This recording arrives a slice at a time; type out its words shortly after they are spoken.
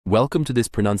Welcome to this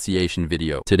pronunciation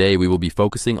video. Today we will be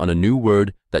focusing on a new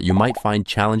word that you might find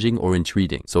challenging or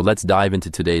intriguing. So let's dive into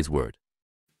today's word.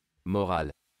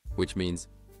 Moral, which means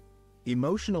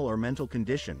emotional or mental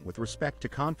condition with respect to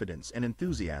confidence and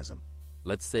enthusiasm.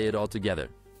 let's say it all together.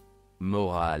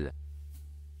 Moral.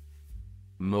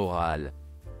 Moral.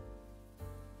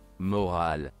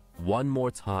 Moral. One more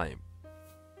time.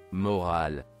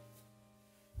 Moral.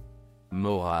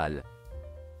 Moral.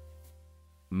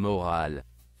 Moral.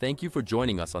 Thank you for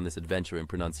joining us on this adventure in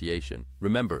pronunciation.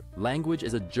 Remember, language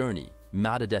is a journey,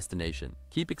 not a destination.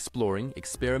 Keep exploring,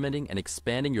 experimenting, and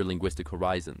expanding your linguistic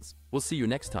horizons. We'll see you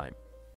next time.